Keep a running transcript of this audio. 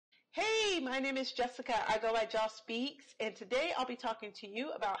Hey, my name is Jessica. I go by Joss Speaks, and today I'll be talking to you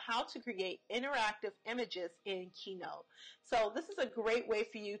about how to create interactive images in Keynote. So this is a great way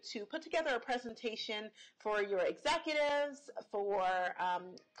for you to put together a presentation for your executives, for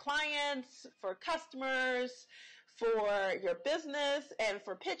clients, for customers, for your business, and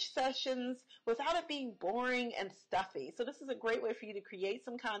for pitch sessions without it being boring and stuffy. So this is a great way for you to create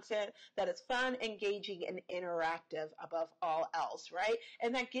some content that is fun, engaging, and interactive above all else, right?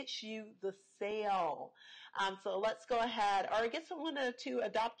 And that gets you the sale. So let's go ahead, or get someone to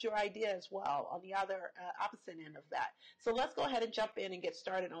adopt your idea as well on the other opposite end of that. So let's go ahead and jump in and get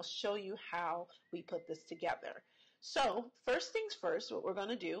started, and I'll show you how we put this together. So first things first, what we're going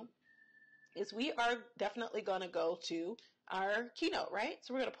to do is we are definitely going to go to our Keynote, right?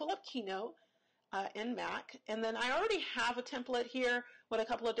 So we're going to pull up Keynote in Mac, and then I already have a template here with a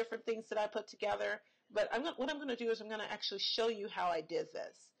couple of different things that I put together, but what I'm going to do is I'm going to actually show you how I did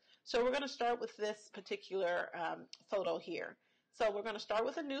this. So we're going to start with this particular photo here. So we're going to start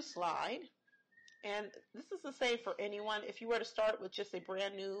with a new slide, and this is the same for anyone. If you were to start with just a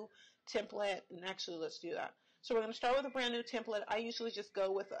brand new template, and actually let's do that. So we're going to start with a brand new template. I usually just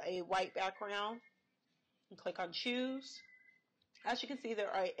go with a white background and click on choose. As you can see, there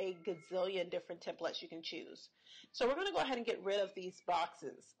are a gazillion different templates you can choose. So we're going to go ahead and get rid of these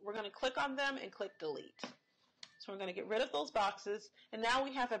boxes. We're going to click on them and click delete. So we're going to get rid of those boxes, and now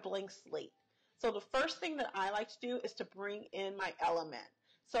we have a blank slate. So the first thing that I like to do is to bring in my element.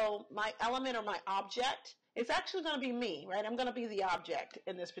 So my element or my object, it's actually going to be me, right? I'm going to be the object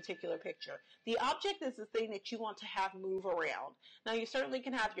in this particular picture. The object is the thing that you want to have move around. Now, you certainly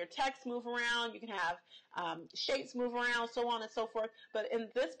can have your text move around. You can have shapes move around, so on and so forth. But in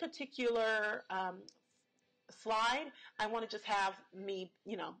this particular slide, I want to just have me,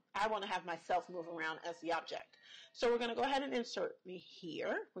 I want to have myself move around as the object. So we're going to go ahead and insert me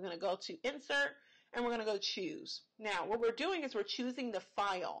here. We're going to go to insert, and we're going to go choose. Now, what we're doing is we're choosing the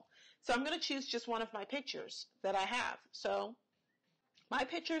file. So I'm going to choose just one of my pictures that I have. So my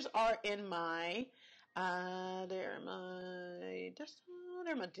pictures are in my, they're my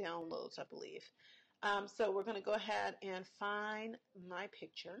downloads, I believe. So we're going to go ahead and find my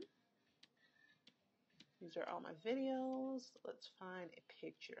picture. These are all my videos. Let's find a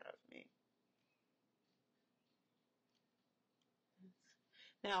picture of me.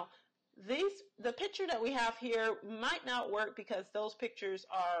 Now, the picture that we have here might not work because those pictures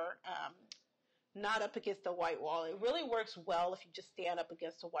are not up against a white wall. It really works well if you just stand up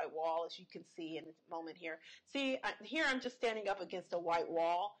against a white wall, as you can see in this moment here. See, here I'm just standing up against a white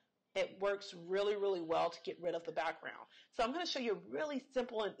wall. It works really, really well to get rid of the background. So I'm going to show you a really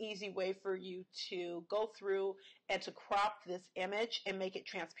simple and easy way for you to go through and to crop this image and make it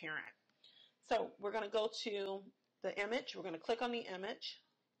transparent. So we're going to go to the image. We're going to click on the image.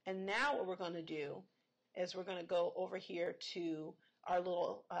 And now what we're going to do is we're going to go over here to our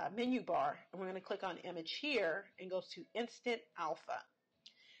little menu bar. And we're going to click on image here and go to Instant Alpha.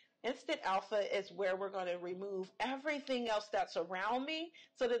 Instant Alpha is where we're going to remove everything else that's around me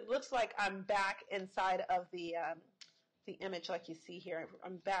so that it looks like I'm back inside of the image like you see here.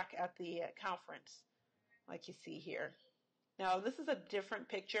 I'm back at the conference like you see here. Now, this is a different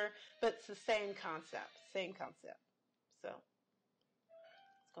picture, but it's the same concept, So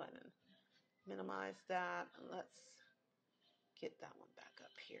let's go ahead and minimize that, and let's get that one back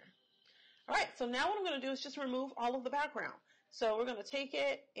up here. All right, so now what I'm going to do is just remove all of the background. So we're going to take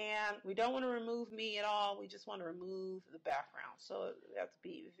it, and we don't want to remove me at all. We just want to remove the background. So we have to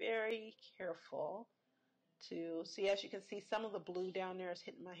be very careful to see. As you can see, some of the blue down there is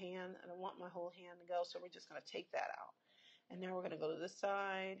hitting my hand. I don't want my whole hand to go, so we're just going to take that out. And now we're going to go to this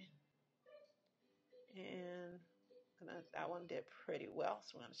side, and that one did pretty well.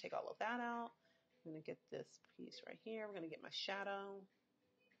 So we're going to take all of that out. I'm going to get this piece right here. We're going to get my shadow.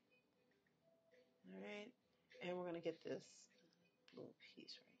 All right, and we're going to get this blue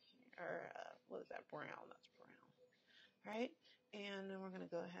piece right here, or what is that, brown, that's brown. All right, and then we're going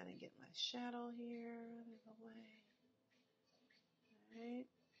to go ahead and get my shadow here out of the way. All right,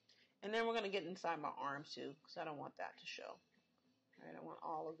 and then we're going to get inside my arm too, because I don't want that to show. All right, I want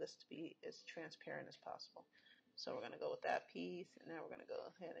all of this to be as transparent as possible. So we're going to go with that piece, and now we're going to go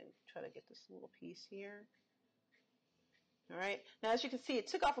ahead and try to get this little piece here. All right. Now, as you can see,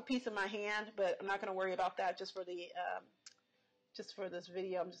 it took off a piece of my hand, but I'm not going to worry about that just for the just for this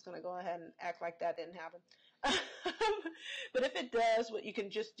video. I'm just going to go ahead and act like that didn't happen. But if it does, what you can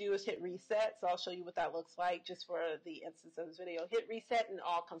just do is hit reset. So I'll show you what that looks like just for the instance of this video. Hit reset, and it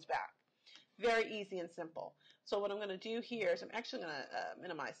all comes back. Very easy and simple. So what I'm going to do here is I'm actually going to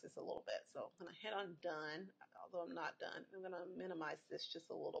minimize this a little bit. So I'm going to hit on done, although I'm not done. I'm going to minimize this just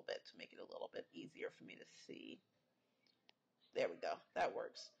a little bit to make it a little bit easier for me to see. There we go. That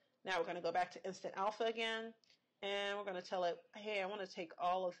works. Now we're going to go back to Instant Alpha again, and we're going to tell it, hey, I want to take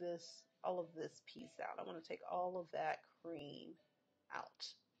all of this piece out. I want to take all of that cream out.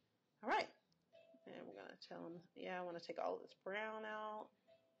 All right. And we're going to tell them, yeah, I want to take all of this brown out.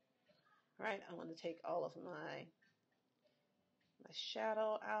 All right, I want to take all of my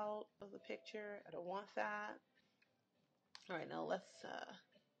shadow out of the picture. I don't want that. All right, now let's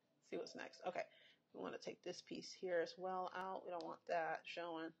see what's next. Okay, we want to take this piece here as well out. We don't want that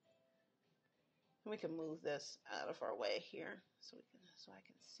showing. And we can move this out of our way here so I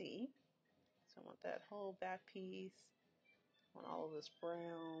can see. So I want that whole back piece. I want all of this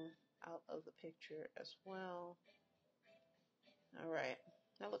brown out of the picture as well. All right.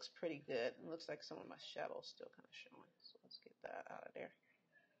 That looks pretty good. It looks like some of my shadow is still kind of showing. So let's get that out of there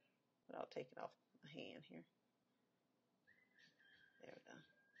without taking off my hand here. There we go.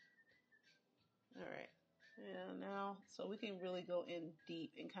 All right. Yeah, now, so we can really go in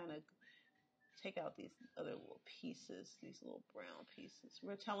deep and kind of take out these other little pieces, these little brown pieces.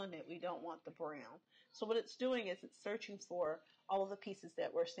 We're telling it we don't want the brown. So what it's doing is it's searching for all of the pieces that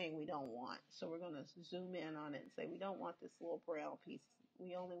we're saying we don't want. So we're going to zoom in on it and say we don't want this little brown piece.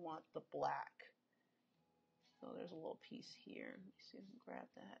 We only want the black. So there's a little piece here. Let me see if I can grab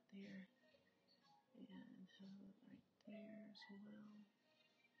that there. And have it right there as well.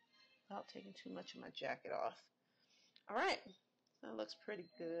 Without taking too much of my jacket off. All right. That looks pretty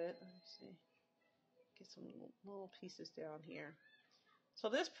good. Let me see. Get some little pieces down here. So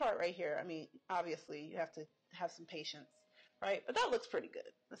this part right here, I mean, obviously you have to have some patience, right? But that looks pretty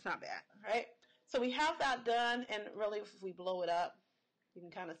good. That's not bad, right? So we have that done, and really if we blow it up, you can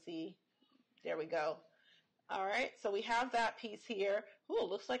kind of see, there we go. All right, so we have that piece here. Ooh, it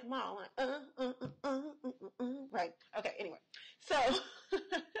looks like mom. Like, Right, okay, anyway. So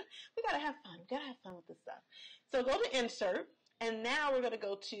we gotta have fun. We gotta have fun with this stuff. So go to Insert, and now we're gonna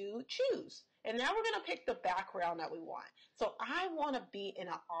go to Choose. And now we're going to pick the background that we want. So I want to be in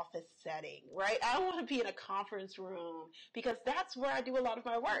an office setting, right? I want to be in a conference room because that's where I do a lot of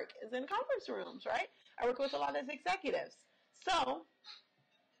my work, is in conference rooms, right? I work with a lot of executives. So,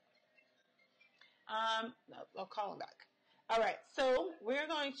 no, I'll call them back. All right, so we're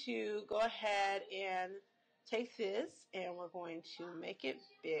going to go ahead and take this and we're going to make it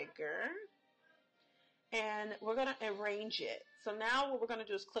bigger. And we're going to arrange it. So now what we're going to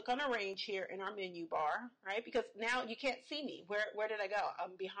do is click on arrange here in our menu bar, right? Because now you can't see me. Where did I go?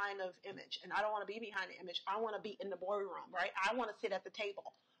 I'm behind the image, and I don't want to be behind the image. I want to be in the boardroom, right? I want to sit at the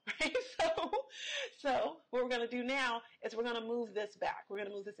table, right? So what we're going to do now is we're going to move this back. We're going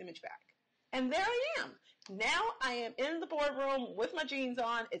to move this image back. And there I am. Now I am in the boardroom with my jeans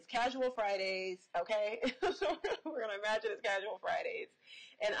on. It's casual Fridays, okay? So we're going to imagine it's casual Fridays,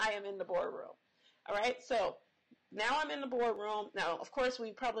 and I am in the boardroom. All right, so now I'm in the boardroom. Now, of course,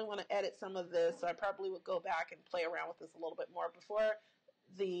 we probably want to edit some of this, so I probably would go back and play around with this a little bit more before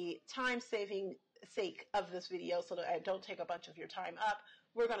the time-saving sake of this video so that I don't take a bunch of your time up.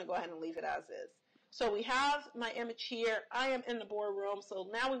 We're going to go ahead and leave it as is. So we have my image here. I am in the boardroom, so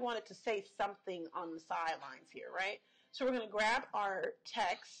now we want it to say something on the sidelines here, right? So we're going to grab our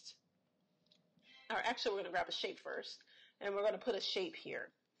text, or actually we're going to grab a shape first, and we're going to put a shape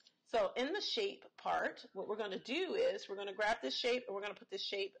here. So in the shape part, what we're going to do is we're going to grab this shape and we're going to put this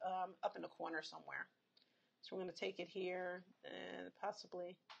shape up in the corner somewhere. So we're going to take it here and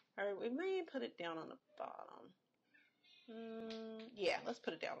possibly, or we may put it down on the bottom. Yeah, let's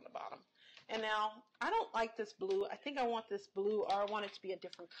put it down on the bottom. And now, I don't like this blue. I think I want this blue, or I want it to be a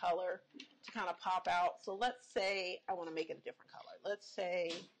different color to kind of pop out. So let's say I want to make it a different color. Let's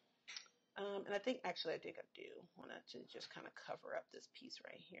say, and I think actually I do want it to just kind of cover up this piece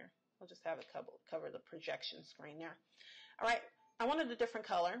right here. I'll just have it cover the projection screen there. All right, I wanted a different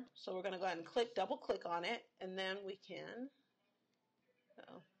color, so we're going to go ahead and double click on it, and then we can,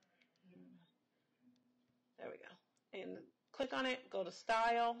 there we go. And click on it, go to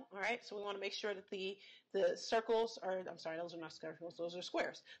style. All right, so we want to make sure that the circles are, I'm sorry, those are not circles, those are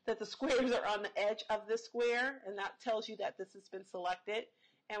squares. That the squares are on the edge of the square, and that tells you that this has been selected.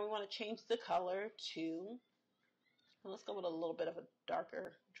 And we want to change the color to, well, let's go with a little bit of a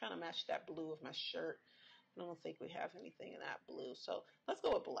darker. I'm trying to match that blue of my shirt. I don't think we have anything in that blue, so let's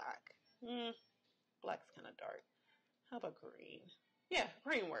go with black. Black's kind of dark. How about green? Yeah,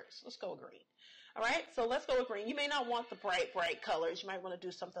 green works. Let's go with green. All right, so let's go with green. You may not want the bright colors. You might want to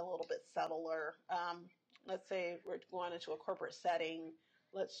do something a little bit subtler. Let's say we're going into a corporate setting.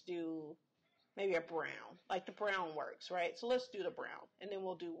 Let's do maybe a brown, like the brown works, right? So let's do the brown, and then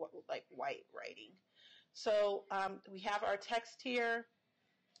we'll do like white writing. So we have our text here,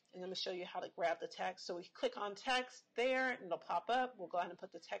 and I'm going to show you how to grab the text. So we click on text there, and it'll pop up. We'll go ahead and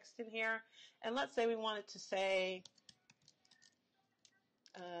put the text in here. And let's say we wanted to say,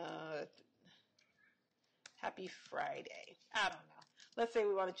 Happy Friday. I don't know. Let's say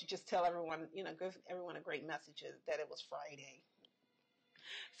we wanted to just tell everyone, give everyone a great message that it was Friday.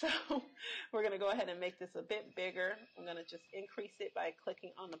 So we're going to go ahead and make this a bit bigger. I'm going to just increase it by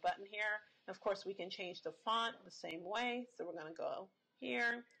clicking on the button here. And of course, we can change the font the same way. So we're going to go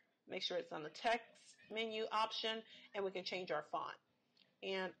here, make sure it's on the text menu option, and we can change our font.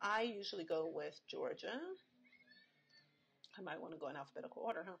 And I usually go with Georgia. I might want to go in alphabetical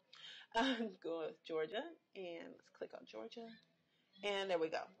order, huh? Go with Georgia, and let's click on Georgia. And there we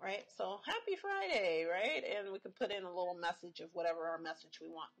go, right? So happy Friday, right? And we can put in a little message of whatever our message we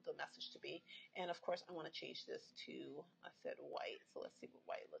want the message to be. And of course, I want to change this to, I said white. So let's see what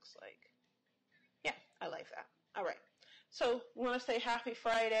white looks like. Yeah, I like that. All right. So we want to say happy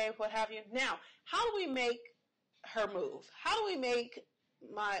Friday, what have you. Now, how do we make her move? How do we make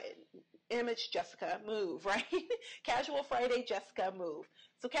my image Jessica move, right? Casual Friday Jessica move.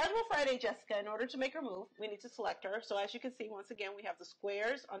 So Casual Friday Jessica, in order to make her move, we need to select her. So as you can see, once again, we have the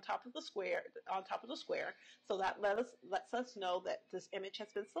squares on top of the square, So that lets us know that this image has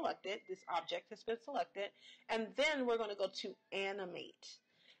been selected, this object has been selected, and then we're going to go to animate.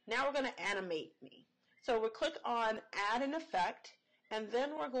 Now we're going to animate me. So we'll click on add an effect, and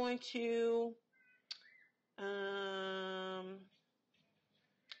then we're going to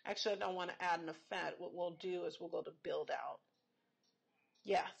actually, I don't want to add an effect. What we'll do is we'll go to build out.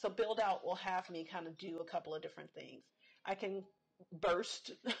 Yeah, so build out will have me kind of do a couple of different things. I can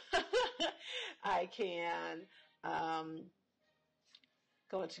burst. I can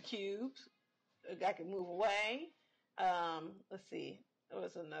go into cubes. I can move away. Let's see. There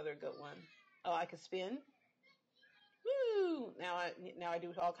was another good one. Oh, I can spin. Woo! Now I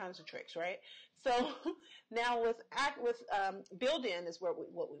do all kinds of tricks, right? So now with build in is what we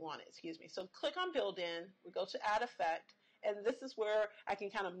wanted. Excuse me. So click on build in. We go to add effect, and this is where I can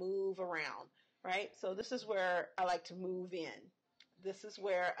kind of move around, right? So this is where I like to move in. This is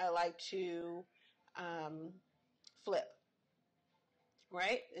where I like to flip,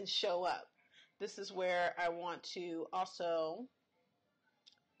 right, and show up. This is where I want to also.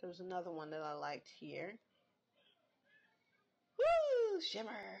 There's another one that I liked here. Woo,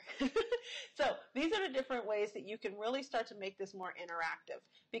 shimmer. So these are the different ways that you can really start to make this more interactive,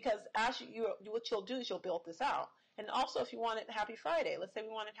 because as what you'll do is you'll build this out. And also if you wanted Happy Friday, let's say we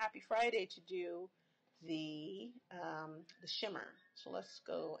wanted Happy Friday to do the shimmer. So let's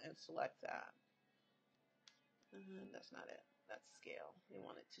go and select that. That's not it. That's scale. We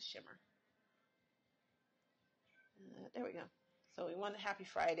want it to shimmer. There we go. So we want Happy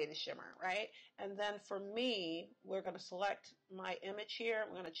Friday to shimmer, right? And then for me, we're going to select my image here.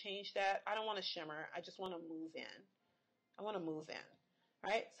 We're going to change that. I don't want to shimmer. I just want to move in. I want to move in,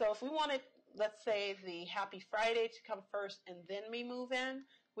 right? So if we wanted, let's say, the Happy Friday to come first and then me move in,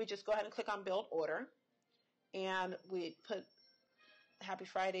 we just go ahead and click on Build Order. And we put Happy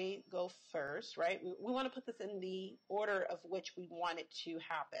Friday go first, right? We want to put this in the order of which we want it to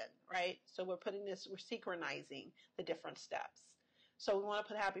happen, right? So we're synchronizing the different steps. So we want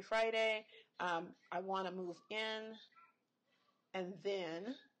to put Happy Friday. I want to move in, and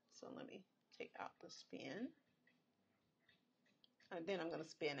then, so let me take out the spin. And then I'm going to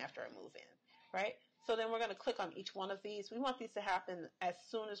spin after I move in, right? So then we're going to click on each one of these. We want these to happen as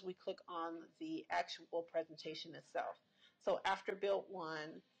soon as we click on the actual presentation itself. So after build 1,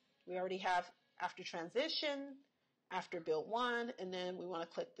 we already have after transition, after build 1, and then we want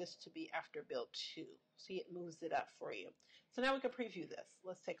to click this to be after build 2. See, it moves it up for you. So now we can preview this.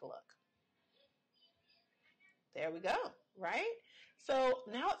 Let's take a look. There we go, right? So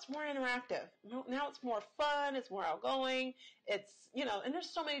now it's more interactive. Now it's more fun. It's more outgoing. It's, and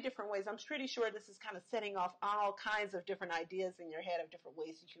there's so many different ways. I'm pretty sure this is kind of setting off all kinds of different ideas in your head of different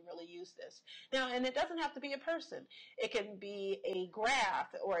ways that you really use this. Now, and it doesn't have to be a person. It can be a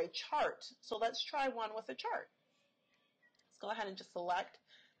graph or a chart. So let's try one with a chart. Let's go ahead and just select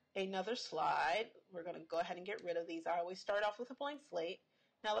another slide. We're going to go ahead and get rid of these. I always start off with a blank slate.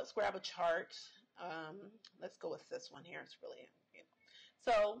 Now let's grab a chart. Let's go with this one here. It's really,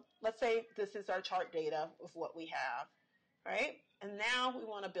 So let's say this is our chart data of what we have, right? And now we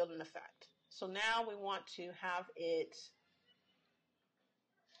want to build an effect. So now we want to have it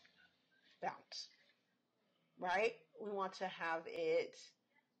bounce, right? We want to have it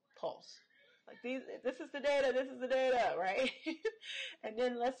pulse. Like this is the data, right? And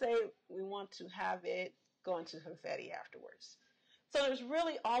then let's say we want to have it go into confetti afterwards. So there's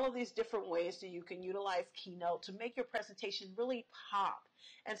really all of these different ways that you can utilize Keynote to make your presentation really pop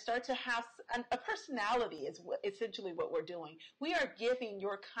and start to have a personality is essentially what we're doing. We are giving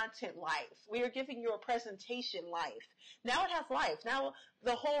your content life. We are giving your presentation life. Now it has life. Now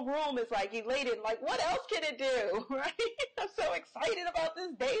the whole room is like elated, like what else can it do, right? I'm so excited about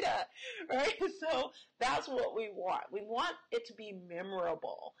this data, right? So that's what we want. We want it to be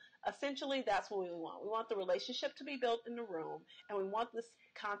memorable. Essentially, that's what we want. We want the relationship to be built in the room, and we want this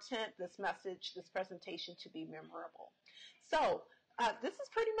content, this message, this presentation to be memorable. So this is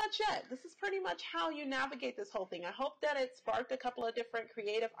pretty much it. This is pretty much how you navigate this whole thing. I hope that it sparked a couple of different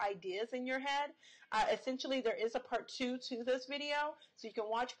creative ideas in your head. Essentially, there is a part 2 to this video, so you can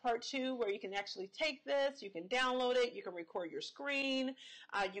watch part 2 where you can actually take this, you can download it, you can record your screen,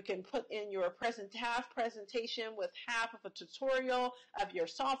 you can put in your half presentation with half of a tutorial of your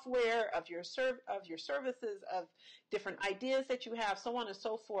software, of your services, of different ideas that you have, so on and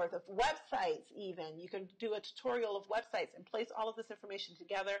so forth, of websites even. You can do a tutorial of websites and place all of this information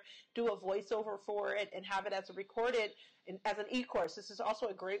together, do a voiceover for it, and have it as a recorded, as an e-course. This is also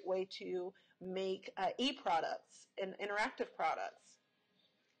a great way to make e-products and interactive products.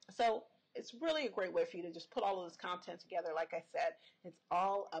 So it's really a great way for you to just put all of this content together. Like I said, it's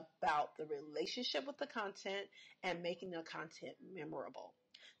all about the relationship with the content and making the content memorable.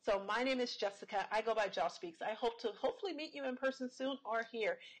 So my name is Jessica. I go by Joss Speaks. I hope to hopefully meet you in person soon or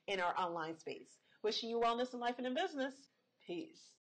here in our online space. Wishing you wellness in life and in business. Peace.